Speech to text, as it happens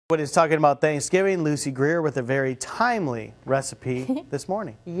What is talking about Thanksgiving, Lucy Greer with a very timely recipe this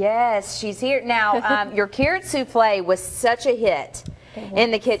morning. Yes, she's here. Now, your carrot souffle was such a hit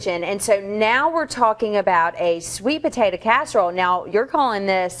in the kitchen, and so now we're talking about a sweet potato casserole. Now, you're calling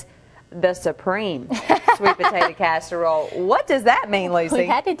this the supreme sweet potato casserole. What does that mean, Lucy? We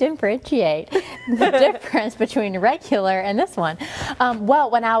had to differentiate the difference between regular and this one.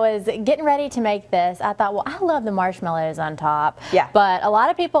 Well, when I was getting ready to make this, I thought, well, I love the marshmallows on top. Yeah. But a lot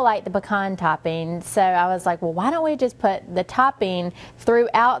of people like the pecan topping, so I was like, well, why don't we just put the topping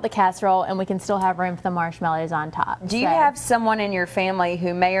throughout the casserole and we can still have room for the marshmallows on top. Do you have someone in your family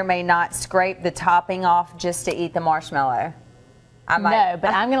who may or may not scrape the topping off just to eat the marshmallow? No,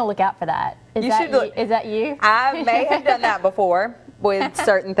 but I'm going to look out for that. Is that you? I may have done that before with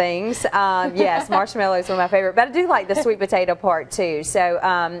certain things. Yes, marshmallows are my favorite, but I do like the sweet potato part too.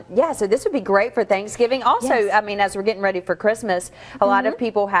 So yeah, so this would be great for Thanksgiving. Also, yes. I mean, as we're getting ready for Christmas, a lot of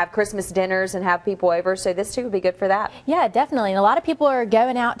people have Christmas dinners and have people over, so this too would be good for that. Yeah, definitely. And a lot of people are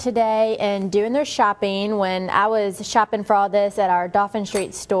going out today and doing their shopping. When I was shopping for all this at our Dauphin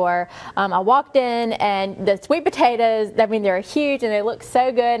Street store, I walked in and the sweet potatoes, I mean, they're huge and they look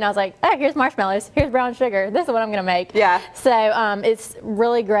so good. And I was like, oh, here's marshmallows, here's brown sugar. This is what I'm going to make. Yeah. So it's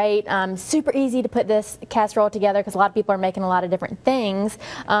really great. Super easy to put this casserole together because a lot of people are making a lot of different things.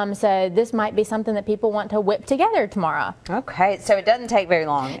 So this might be something that people want to whip together tomorrow. Okay, so it doesn't take very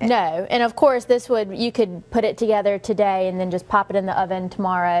long. No, and of course you could put it together today and then just pop it in the oven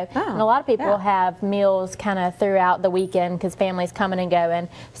tomorrow. Oh, and a lot of people have meals kind of throughout the weekend because families coming and going.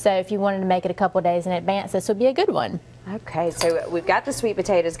 So if you wanted to make it a couple days in advance, this would be a good one. Okay, so we've got the sweet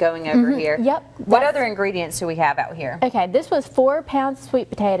potatoes going over here. Yep. What other ingredients do we have out here? Okay, this was 4 pounds of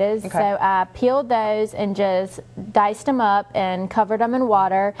sweet potatoes. Okay. So I peeled those and just diced them up and covered them in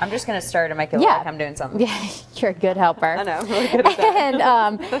water. I'm just going to stir to make it look like I'm doing something. Yeah, you're a good helper. I know, I'm really good at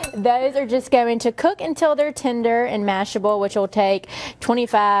that. And those are just going to cook until they're tender and mashable, which will take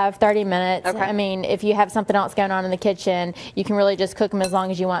 25, 30 minutes. Okay. I mean, if you have something else going on in the kitchen, you can really just cook them as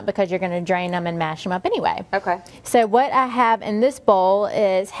long as you want because you're going to drain them and mash them up anyway. Okay. So what I have in this bowl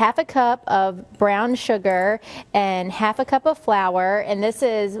is 1/2 cup of brown sugar and 1/2 cup of flour, and this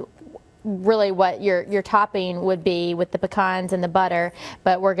is really what your topping would be with the pecans and the butter,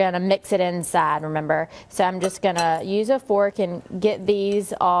 but we're going to mix it inside, remember. So I'm just going to use a fork and get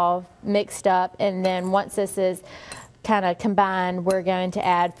these all mixed up, and then once this is kind of combined, we're going to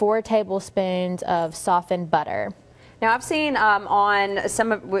add 4 tablespoons of softened butter. Now I've seen on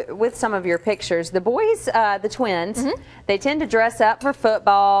with some of your pictures, the boys, the twins, they tend to dress up for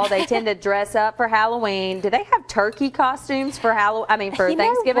football. They tend to dress up for Halloween. Do they have turkey costumes for Thanksgiving?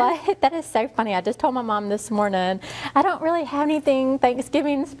 Know what? That is so funny. I just told my mom this morning, I don't really have anything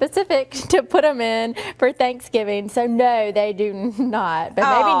Thanksgiving specific to put them in for Thanksgiving. So no, they do not. But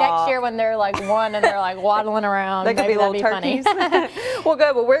maybe next year when they're like 1 and they're like waddling around, they could be little turkeys. Well,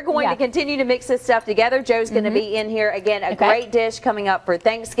 good. Well, we're going to continue to mix this stuff together. Joe's going to be in here. Again, a great dish coming up for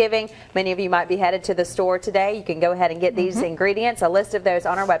Thanksgiving. Many of you might be headed to the store today. You can go ahead and get these ingredients. A list of those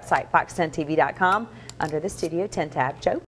on our website, fox10tv.com, under the Studio 10 tab. Joe?